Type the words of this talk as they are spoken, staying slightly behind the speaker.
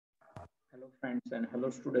Hello friends and hello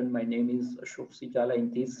student. My name is Ashok Sijala.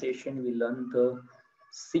 In this session, we learn the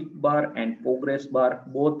SeekBar and ProgressBar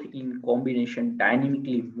both in combination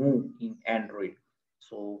dynamically move in Android.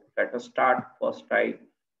 So let us start. First, I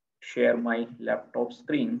share my laptop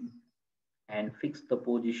screen and fix the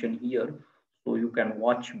position here so you can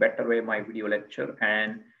watch better way my video lecture.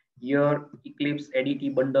 And here Eclipse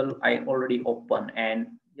ADT bundle I already open, and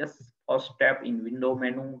yes, first step in window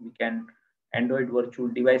menu we can Android virtual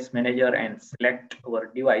device manager and select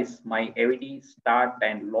our device, my AVD, start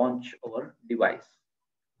and launch our device.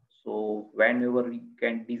 So whenever we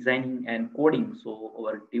can designing and coding, so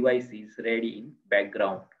our device is ready in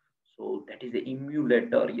background. So that is the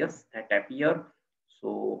emulator, yes, that appear.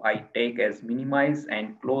 So I take as minimize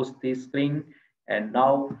and close this screen. And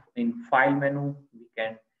now in file menu, we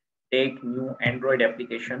can take new Android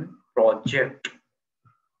application project.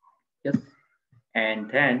 Yes,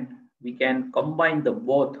 and then we can combine the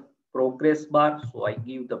both progress bar. So I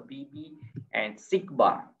give the PB and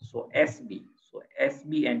SeekBar. So SB. So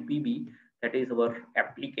SB and PB, that is our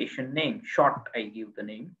application name. Short, I give the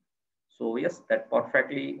name. So yes, that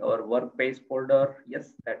perfectly our work page folder.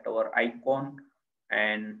 Yes, that our icon,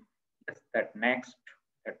 and yes, that next,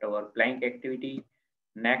 that our blank activity,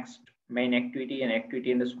 next main activity and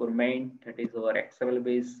activity underscore main. That is our XML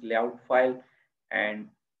based layout file, and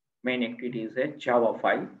main activity is a Java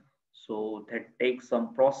file. So that takes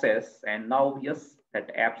some process, and now yes, that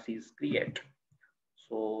apps is create.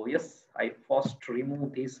 So yes, I first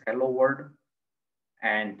remove this hello world,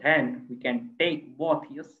 and then we can take both,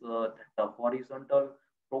 yes, the horizontal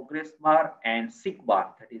progress bar and seek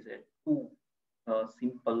bar. That is a two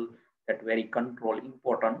simple, that very control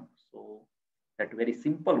important. So that very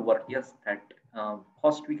simple work, yes, that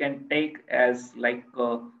first we can take as like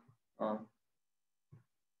uh,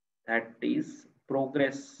 that is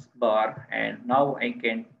progress bar, and now I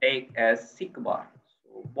can take as seek bar.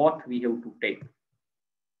 So both we have to take.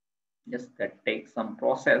 Yes, that takes some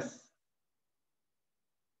process.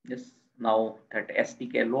 Yes, now that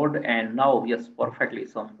SDK load, and now yes, perfectly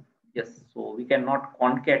some, yes, so we cannot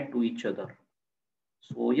concat to each other.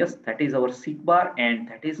 So yes, that is our seek bar and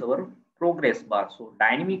that is our progress bar. So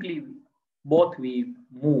dynamically both we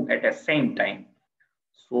move at the same time.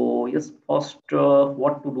 So yes, first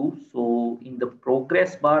what to do? So in the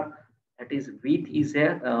progress bar, that is width is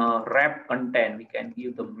a wrap content. We can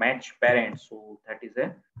give the match parent. So that is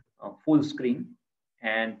a full screen,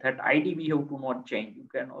 and that ID we have to not change. You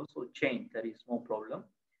can also change. There is no problem.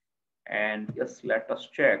 And yes, let us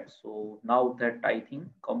check. So now that I think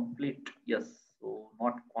complete. Yes. So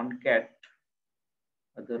not concat.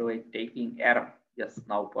 Otherwise taking error. Yes.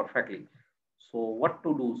 Now perfectly. So what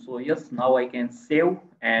to do? So yes, now I can save,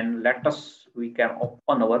 and let us, we can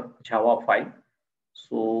open our Java file.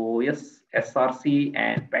 So yes, src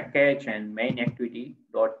and package and main activity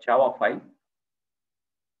dot Java file.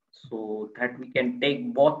 So that we can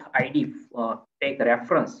take both ID, take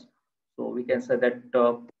reference. So we can say that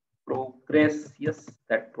progress, yes,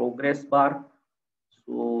 that progress bar.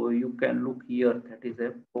 So you can look here, that is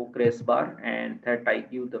a progress bar, and that I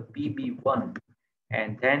give the PB1,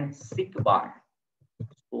 and then seek bar.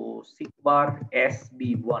 So seek bar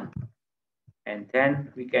SB1, and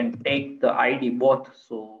then we can take the ID both.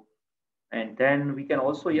 So, and then we can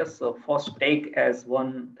also, yes, first take as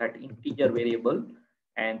one that integer variable,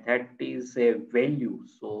 and that is a value.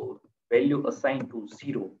 So value assigned to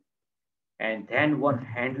 0, and then one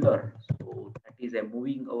handler. So that is a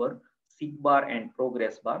moving our seek bar and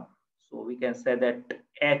progress bar. So we can say that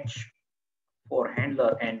H for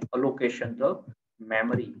handler and allocation the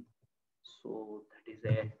memory. So that is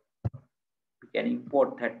a, we can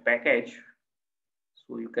import that package.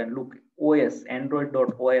 So you can look OS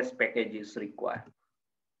Android.os package is required.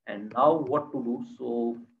 And now what to do?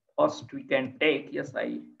 So first we can take, yes,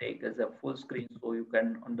 I take as a full screen so you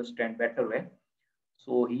can understand better way.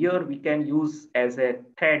 So here we can use as a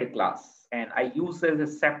thread class, and I use as a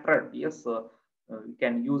separate, yes, we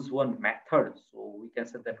can use one method. So we can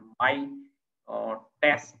say that my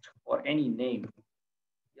test or any name.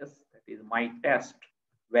 Yes, that is my test.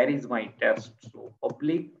 Where is my test? So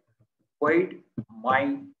public void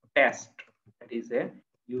my test. That is a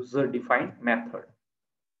user defined method,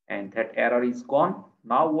 and that error is gone.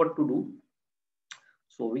 Now what to do?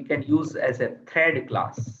 So we can use as a thread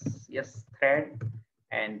class. Yes, thread,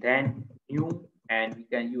 and then new, and we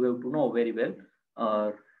can, you have to know very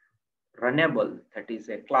well, runnable, that is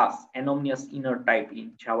a class anonymous inner type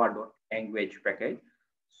in java.language package.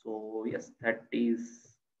 So yes, that is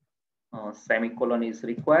semicolon is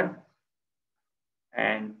required,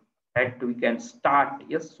 and that we can start.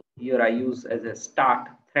 Yes, so here I use as a start,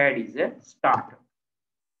 thread is a start.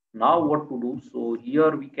 Now what to do? So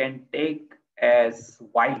here we can take as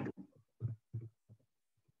while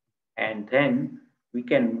and then we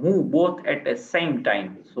can move both at the same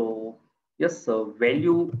time. So yes,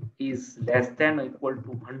 value is less than or equal to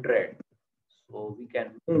 100. So we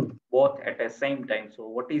can move both at the same time. So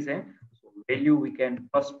what is a so value we can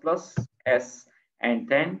plus s and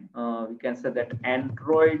then we can say that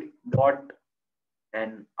Android dot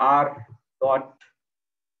and r dot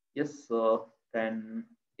yes then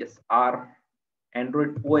yes r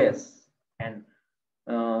Android OS and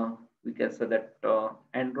uh, we can say that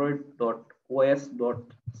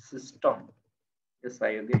android.os.system. Yes, I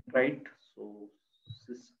again right. So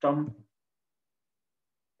system.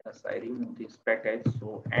 Yes, I remove this package.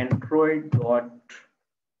 So android dot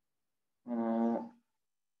uh,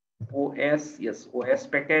 os. Yes, os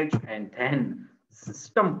package and then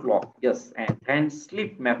system clock. Yes, and then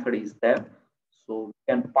sleep method is there. So we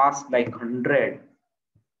can pass like 100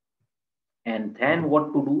 and then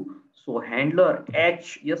what to do? So handler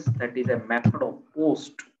h. Yes, that is a method of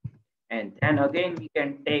post. And then again we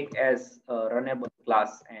can take as a runnable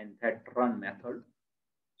class and that run method.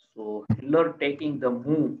 So handler taking the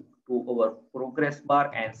move to our progress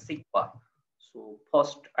bar and SeekBar. So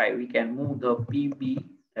first we can move the PB,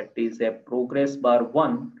 that is a progress bar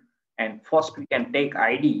 1, and first we can take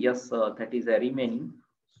ID. Yes, that is a remaining.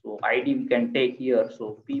 So ID we can take here.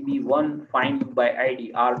 So PB1 find you by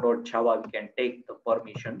ID r dot Java we can take the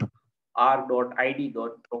permission r dot ID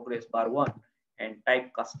dot progress bar 1 and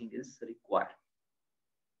type casting is required.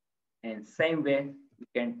 And same way we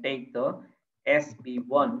can take the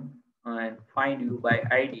SB1 and find you by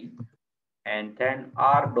ID and then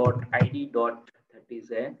r dot id dot that is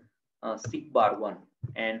a SeekBar one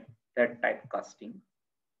and that type casting.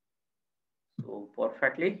 So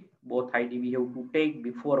perfectly both ID we have to take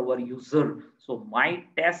before our user. So my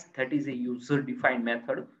test that is a user defined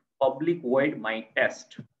method public void my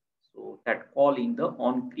test. So that call in the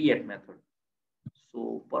on create method.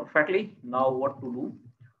 So perfectly now what to do?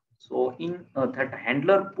 So in that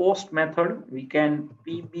handler post method, we can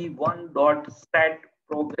pb1 dot set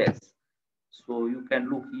progress. So you can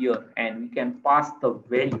look here and we can pass the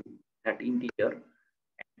value that integer.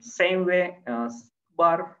 Same way,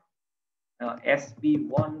 bar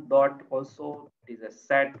sb1 dot also is a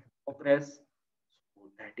set progress. So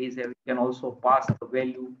that is we can also pass the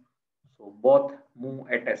value. So both move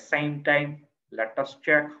at the same time. Let us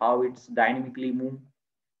check how it's dynamically move.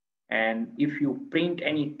 And if you print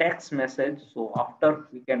any text message, so after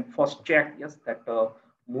we can first check yes that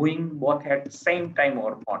moving both at the same time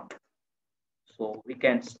or not. So we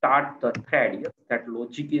can start the thread. Yes, that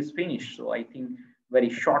logic is finished. So I think very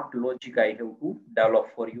short logic I have to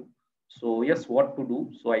develop for you. So yes, what to do?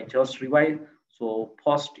 So I just revise. So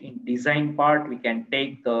first in design part we can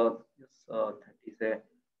take the yes, that is a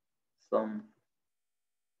some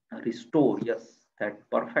restore. Yes, that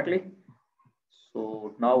perfectly.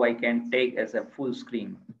 So now I can take as a full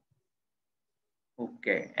screen.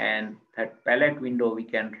 Okay, and that palette window we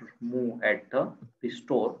can move at the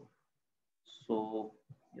restore. So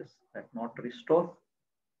yes, that not restore.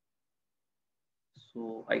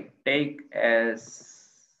 So I take as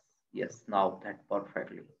yes, now that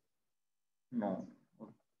perfectly. No,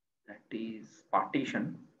 that is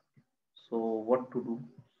partition. So what to do?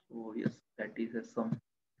 So yes, that is a, some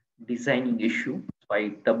designing issue. So I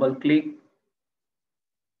double click.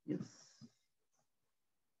 Yes,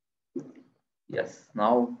 yes,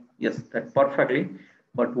 now, yes, that perfectly.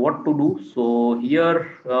 But what to do? So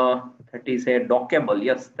here, that is a dockable.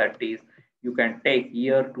 Yes, that is, you can take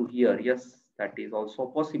here to here. Yes, that is also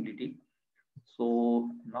a possibility. So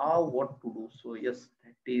now what to do? So yes,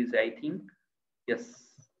 that is, I think, yes,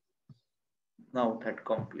 now that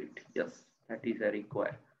complete. Yes, that is a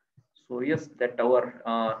require. So yes, that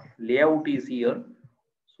our layout is here.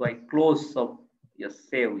 So I close up. Yes,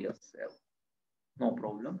 save. Yes, save. No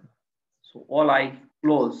problem. So all I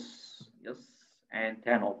close, yes, and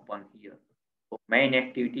then open here. So main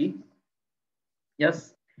activity,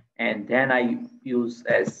 yes, and then I use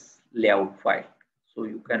as layout file. So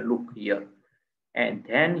you can look here. And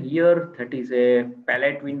then here that is a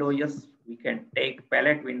palette window. Yes, we can take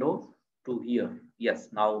palette window to here. Yes,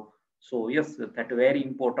 now so yes, that very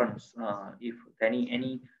important. If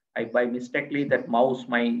any I by mistakenly that mouse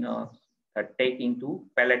my that taking to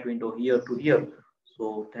palette window here to here.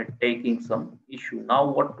 So that taking some issue. Now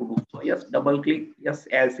what to do? So yes, double click. Yes,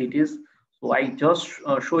 as it is. So I just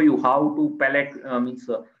show you how to palette means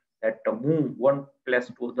that move one place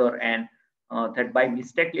to other and that by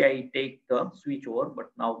mistakenly I take the switch over,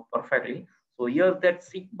 but now perfectly. So here that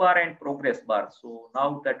SeekBar and ProgressBar. So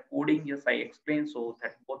now that coding, yes, I explained. So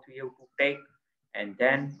that both we have to take and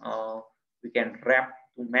then we can wrap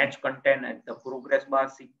to match content at the progress bar,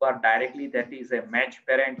 SeekBar directly. That is a match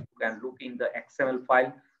parent. You can look in the XML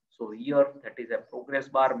file. So here that is a progress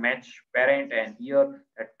bar match parent, and here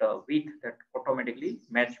that with that automatically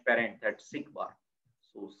match parent, that SeekBar.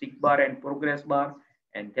 So SeekBar and progress bar,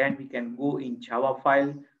 and then we can go in Java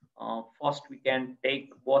file. First we can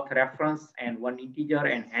take both reference and one integer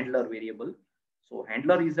and handler variable. So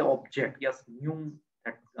handler is an object, yes, new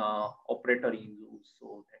that operator you use.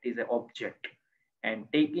 So that is an object. And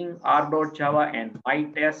taking r.java and my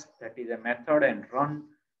test, that is a method, and run,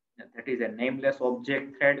 that is a nameless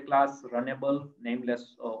object, thread class, runnable,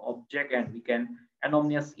 nameless object, and we can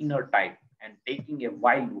anonymous inner type, and taking a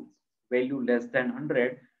while loop, value less than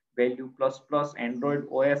 100, value plus plus Android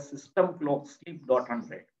OS system clock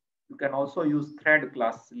sleep.100. You can also use thread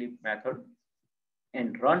class sleep method,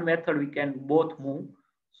 and run method we can both move.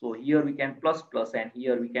 So here we can plus plus, and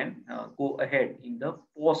here we can go ahead in the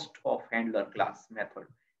post of handler class method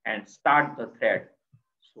and start the thread.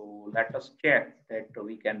 So let us check that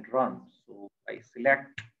we can run. So I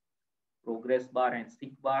select progress bar and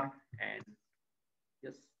SeekBar, and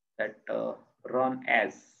yes, that run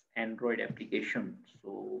as Android application.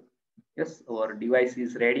 So yes, our device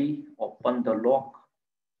is ready. Open the lock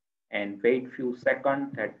and wait few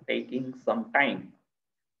seconds. That taking some time.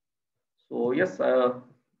 So yes,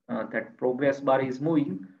 that progress bar is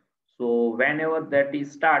moving. So whenever that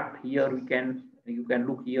is start, here you can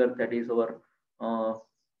look here, that is our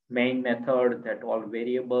main method, that all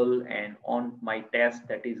variable, and on my test,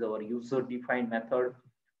 that is our user defined method.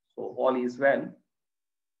 So all is well.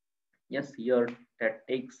 Yes, here that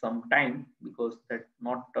takes some time because that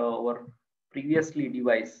not our previously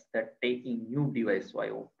device, that taking new device. So I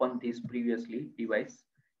open this previously device,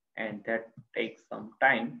 and that takes some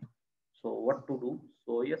time. So what to do?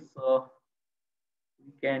 So yes,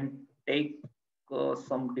 we can take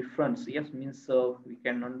some difference. Yes, means we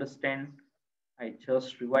can understand. I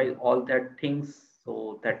just revise all that things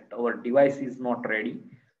so that our device is not ready.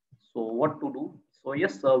 So what to do? So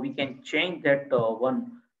yes, we can change that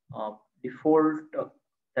one default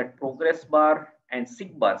that progress bar and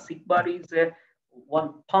SeekBar. SeekBar is a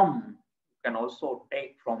one thumb. You can also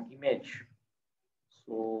take from image.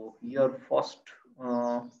 So here first.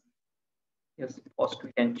 Yes, first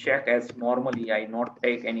we can check as normally I not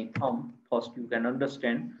take any thumb. First you can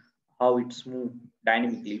understand how it's moved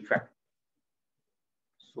dynamically effect.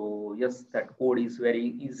 So yes, that code is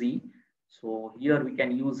very easy. So here we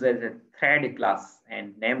can use as a thread class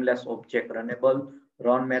and nameless object runnable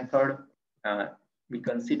run method. We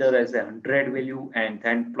consider as a 100 value, and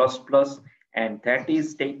then plus plus, and that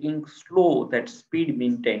is taking slow, that speed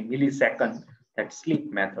maintain millisecond, that sleep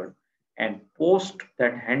method, and post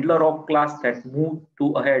that handler of class that move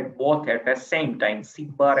to ahead both at the same time,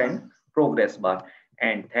 SeekBar and progress bar,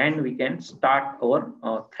 and then we can start our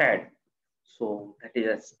thread. So that is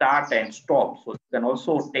a start and stop. So you can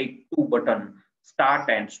also take two button, start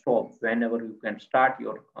and stop. Whenever you can start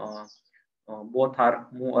your both are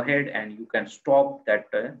move ahead, and you can stop that.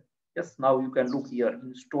 Yes, now you can look here,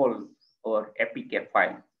 install our APK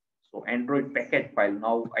file. So Android package file.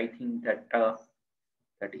 Now I think that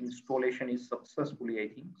that installation is successfully, I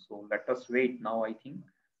think. So let us wait. Now I think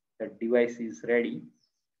that device is ready.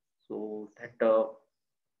 So that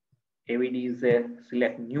AVD is a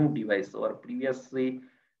select new device. Our previously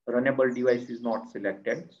runnable device is not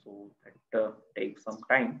selected. So that takes some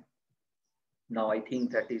time. Now I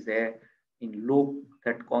think that is a in low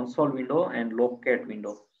that console window and locate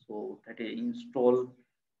window. So that is install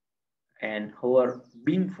and our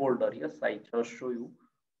bin folder. Yes, I just show you.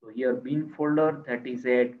 So here bin folder, that is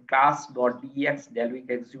a class.dex Dalvik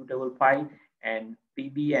executable file, and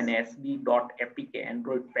pb and sb.apk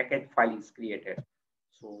Android package file is created.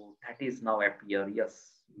 So that is now appear.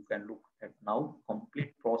 Yes, you can look at now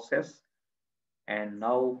complete process. And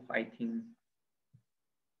now I think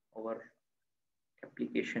our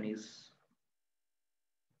application is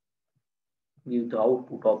give the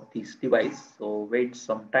output of this device. So wait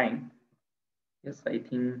some time. Yes, I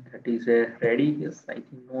think that is a ready. Yes, I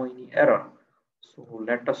think no any error. So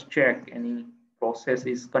let us check any process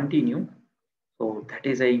is continue. So that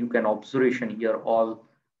is a you can observation here all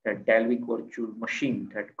that Dalvik virtual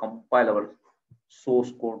machine that compile our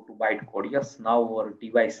source code to bytecode. Yes, now our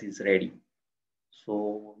device is ready.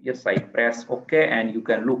 So yes, I press OK, and you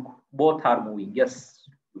can look both are moving. Yes,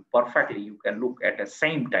 perfectly. You can look at the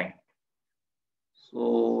same time.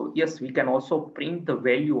 So yes, we can also print the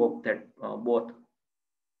value of that both.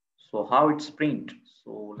 So how it's print?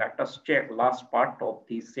 So let us check last part of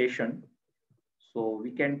this session. So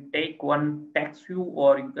we can take one text view,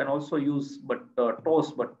 or you can also use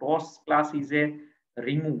toast, but toast class is a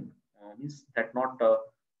remove, means that not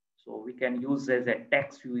so we can use as a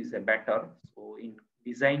text view is a better. So in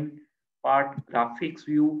design part, graphics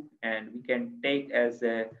view, and we can take as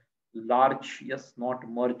a large, yes, not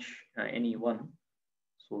merge any one.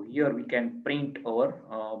 So here we can print our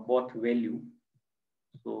both value.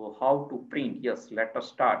 So how to print? Yes, let us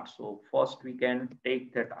start. So first we can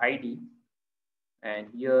take that ID, and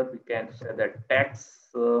here we can say that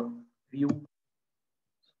text view.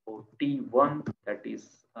 So T1, that is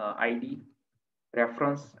ID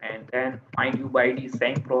reference, and then find you by ID,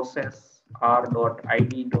 same process, r dot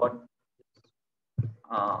id dot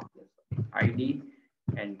id,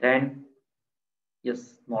 and then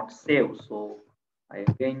yes, not save. So I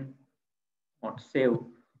again not save.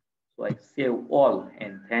 So I save all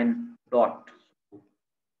and then dot. So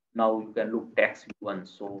now you can look text view one.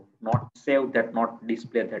 So not save that, not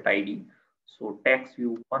display that ID. So text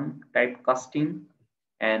view one, type casting,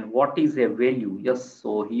 and what is a value? Yes,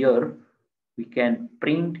 so here we can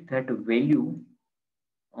print that value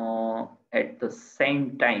at the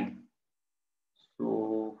same time.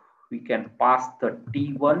 So we can pass the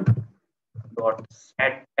T1 dot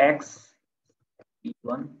set text,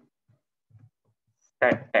 T1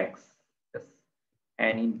 set text, yes,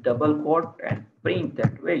 and in double quote and print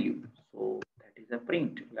that value. So that is a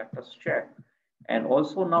print. Let us check. And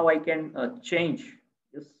also now I can change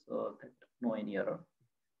this, that no any error.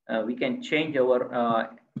 We can change our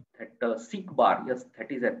SeekBar. Yes,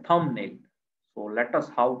 that is a thumbnail. So let us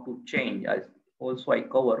how to change. As also I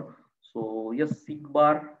cover. So yes,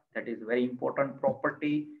 SeekBar, that is very important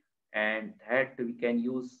property, and that we can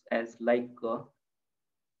use as like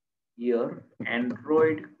here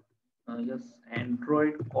Android. Yes,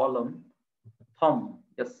 Android column thumb.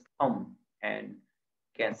 Yes, thumb, and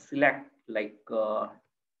can select like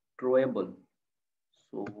drawable.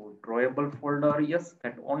 So drawable folder, yes,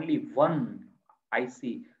 that only one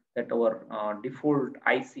IC, that our default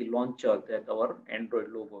IC launcher, that our Android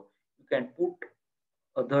logo. You can put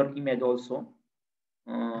other image also.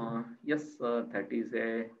 Yes, that is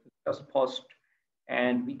a just first,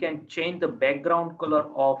 and we can change the background color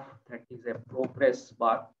of that is a progress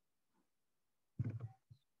bar.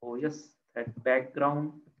 So yes, that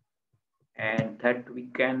background, and that we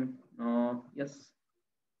can yes,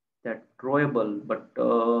 that drawable, but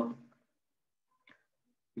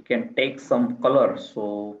we can take some color.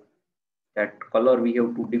 So that color we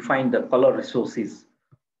have to define the color resources.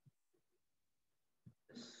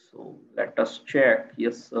 So let us check.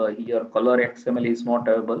 Yes, here color XML is not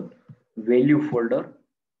available. Value folder,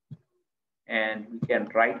 and we can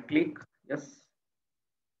right click, yes,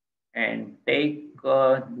 and take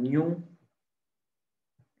new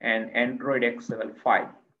and Android XML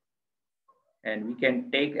file, and we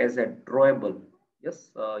can take as a drawable.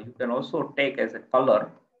 Yes, you can also take as a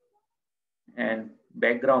color and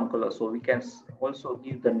background color. So we can also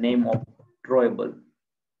give the name of drawable,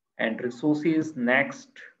 and resources next,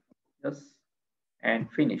 yes,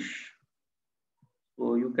 and finish.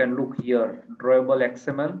 So you can look here drawable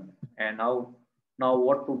XML, and now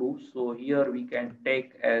what to do? So here we can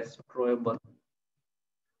take as drawable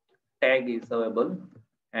tag is available,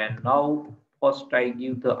 and now first I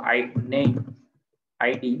give the name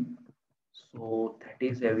ID. So that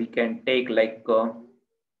is we can take like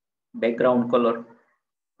background color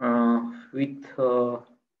with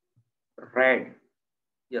red,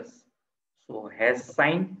 yes. So has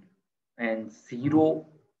sign and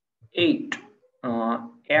 08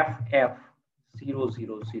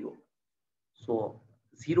 FF000. So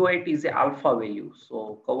 08 is a alpha value.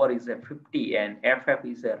 So cover is a 50 and FF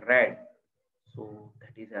is a red. So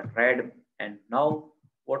that is a red. And now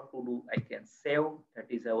what to do? I can save. That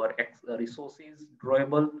is our resources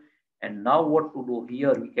drawable. And now what to do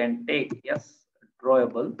here? We can take, yes,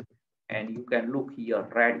 drawable, and you can look here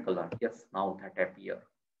red color. Yes, now that appear.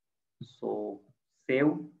 So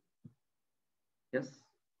save. Yes,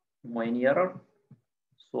 no any error.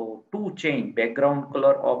 So to change background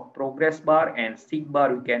color of progress bar and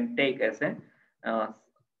SeekBar, we can take as a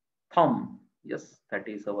thumb. Yes, that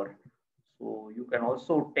is our. So you can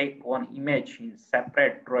also take one image in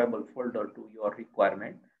separate drawable folder to your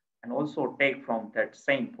requirement, and also take from that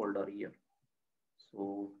same folder here.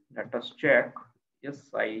 So let us check. Yes,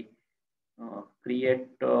 I create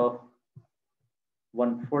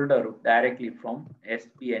one folder directly from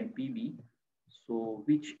SP and PB. So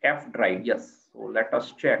which F drive? Yes. So let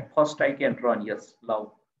us check. First I can run. Yes.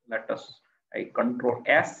 Now let us, I control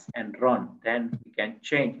S and run. Then we can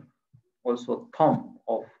change also thumb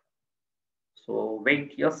off. So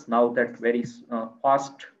wait. Yes. Now that very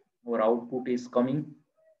fast our output is coming.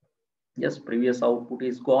 Yes, previous output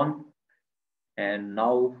is gone, and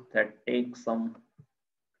now that takes some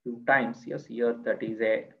few times. Yes, here that is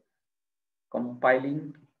a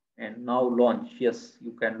compiling, and now launch. Yes,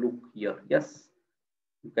 you can look here. Yes,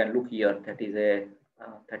 you can look here. That is a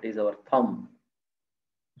that is our thumb.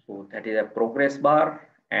 So that is a progress bar,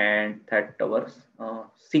 and that our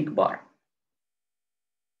SeekBar.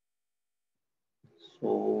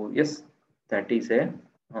 So yes, that is a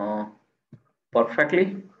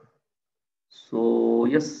perfectly. So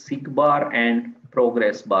yes, SeekBar and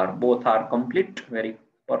progress bar both are complete very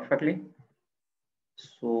perfectly.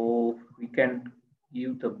 So we can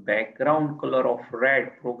give the background color of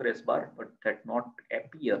red progress bar, but that not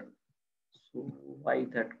appear. So why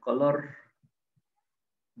that color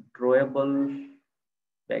drawable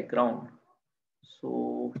background?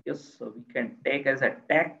 So yes, we can take as a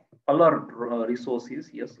tag color resources.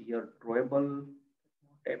 Yes, here drawable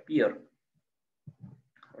appear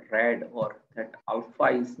red, or that alpha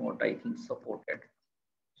is not, I think, supported.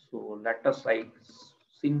 So let us write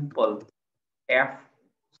simple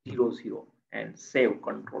F00 and save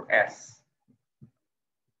Control S.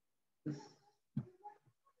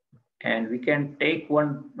 And we can take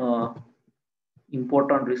one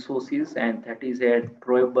important resources, and that is a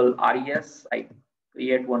drawable res. I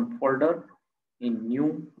create one folder in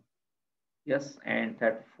new, yes, and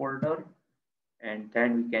that folder, and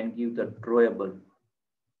then we can give the drawable.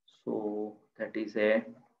 So that is a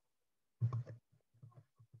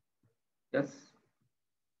yes,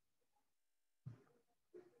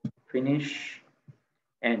 finish,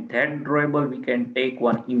 and that drawable we can take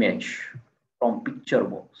one image from picture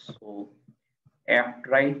box. So F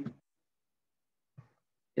drive,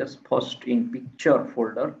 yes, first in picture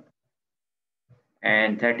folder,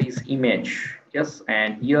 and that is image. Yes,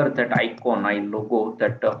 and here that icon, I logo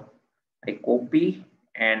that I copy,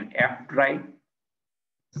 and F drive,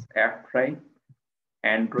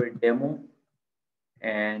 Android demo,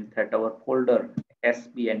 and that our folder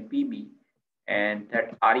SB and PB, and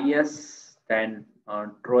that res, then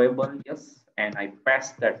drawable, yes, and I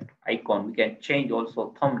pass that icon. We can change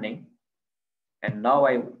also thumbnail, and now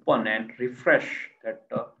I open and refresh that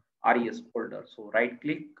res folder. So right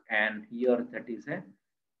click, and here that is a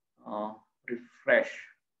refresh.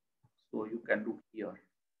 So you can look here.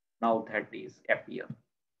 Now that is appear.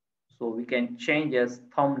 So we can change as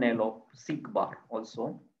thumbnail of SeekBar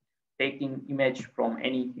also, taking image from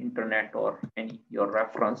any internet or any your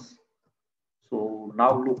reference. So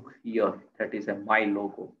now look here, that is a my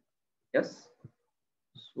logo. Yes.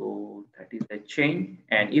 So that is a change.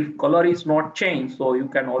 And if color is not changed, so you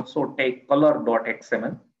can also take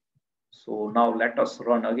color.xml. So now let us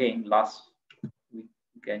run again. Last we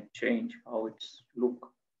can change how it's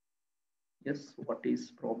look. Yes, what is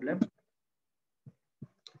problem?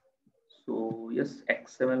 So yes,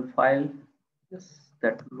 XML file. Yes,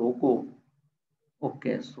 that logo.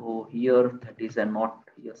 Okay, so here that is a not,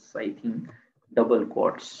 yes, I think double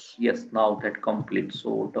quotes. Yes, now that complete.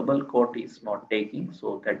 So double quote is not taking,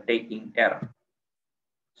 so that taking error.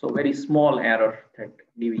 So very small error that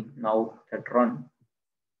giving now that run.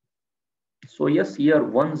 So yes, here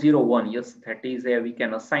 101. Yes, that is a we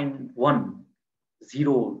can assign 1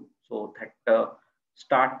 0. So that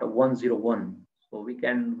start 101. So we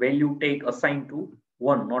can value take assign to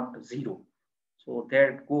 1, not 0. So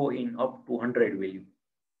that go in up to 100 value.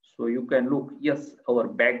 So you can look, yes, our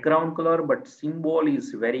background color, but symbol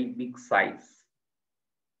is very big size.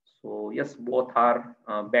 So yes, both are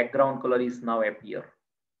background color is now appear,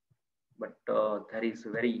 but there is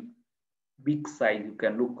very big size. You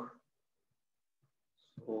can look.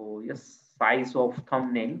 So yes, size of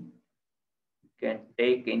thumbnail you can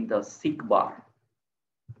take in the SeekBar.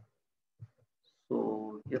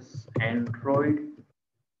 So yes, Android,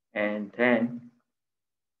 and then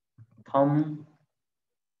thumb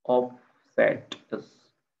offset. Yes,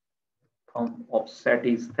 thumb offset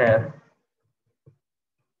is there.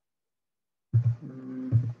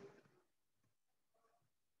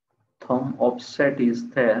 Thumb offset is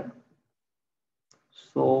there.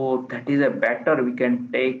 So that is a better we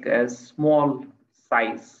can take as small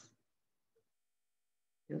size.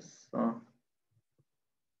 Yes. Okay.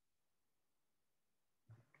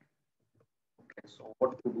 So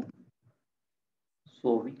what to do?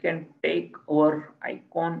 So we can take our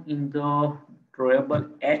icon in the drawable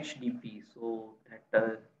HDP. So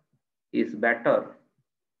that is better.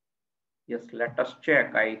 Yes. Let us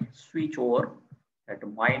check. I switch over at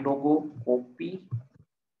my logo, copy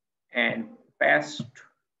and paste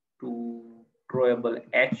to drawable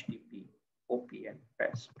HDP. Copy and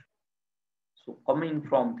paste. So coming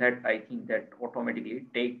from that, I think that automatically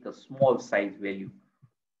take the small size value.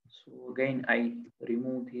 again I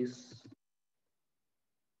remove this.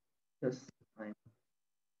 Yes, I'm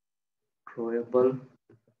drawable,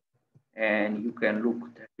 and you can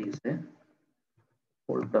look, that is a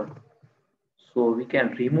folder. So we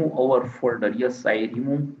can remove our folder. Yes, I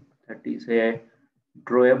remove, that is a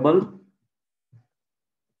drawable.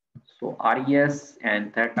 So res,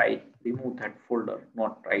 and that I remove that folder,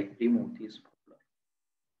 not I remove this folder.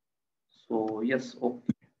 So yes,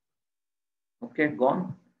 okay,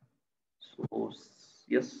 gone. So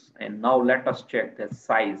yes, and now let us check the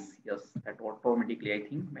size. Yes, that automatically I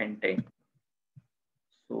think maintain.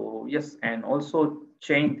 So yes, and also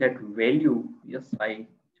change that value. Yes, I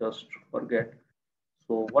just forget.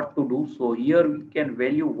 So what to do? So here we can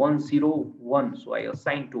value 101. So I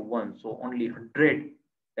assign to 1. So only 100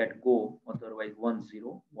 that go, otherwise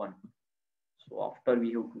 101. So after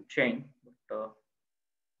we have to change, but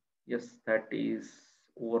yes, that is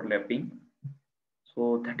overlapping.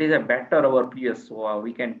 So that is a better our previous. So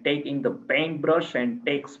we can take in the paintbrush and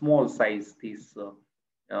take small size this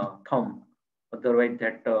thumb. Otherwise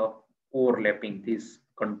that overlapping this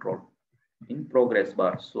control in progress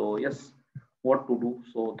bar. So yes, what to do?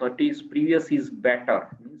 So that is previous is better,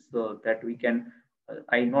 means that we can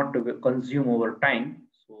I not consume over time.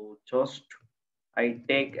 So just I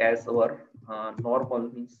take as our normal,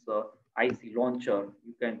 means IC launcher.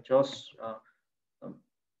 You can just um,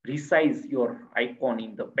 resize your icon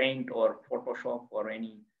in the paint or Photoshop or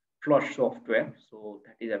any flush software. So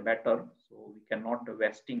that is a better. So we cannot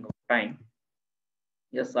wasting of time.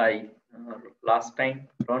 Yes, I last time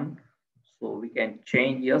run. So we can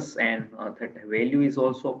change, yes, and that value is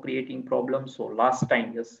also creating problems. So last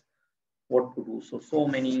time, yes, what to do? So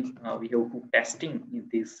many we have to testing in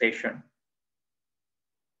this session.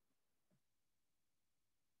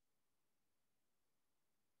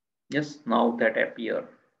 Yes, now that appear.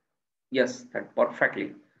 Yes, that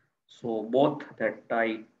perfectly. So both that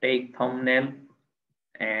I take thumbnail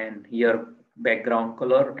and here background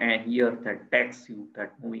color, and here that text you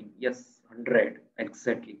that moving. Yes, 100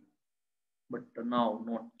 exactly. But now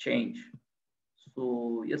not change.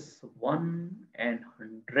 So yes, 1 and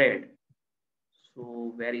 100.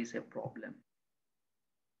 So where is a problem?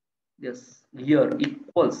 Yes, here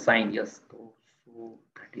equal sign. Yes, so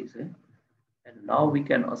that is it. And now we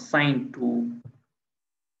can assign to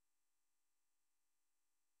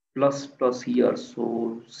plus here.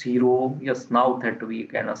 So 0. Yes, now that we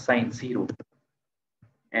can assign 0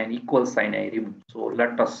 and equal sign I remove. So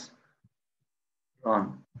let us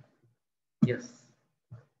run. Yes.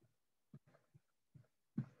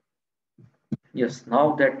 Yes,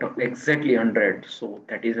 now that exactly 100. So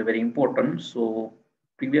that is a very important. So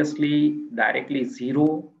previously directly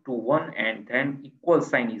 0 to 1 and then equal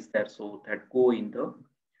sign is there. So that go in the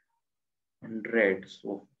 100.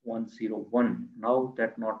 So 101. Now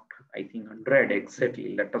that not, I think 100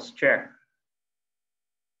 exactly. Let us check.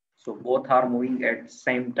 So both are moving at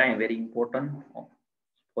same time. Very important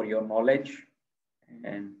for your knowledge.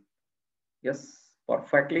 And yes,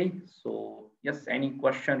 perfectly. So yes, any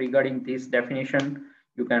question regarding this definition,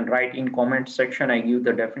 you can write in comment section. I give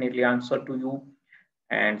the definitely answer to you.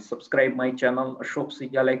 And subscribe my channel Ashok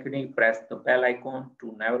Sijala Academy. Press the bell icon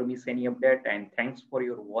to never miss any update. And thanks for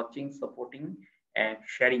your watching, supporting, and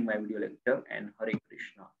sharing my video lecture. And Hare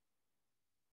Krishna.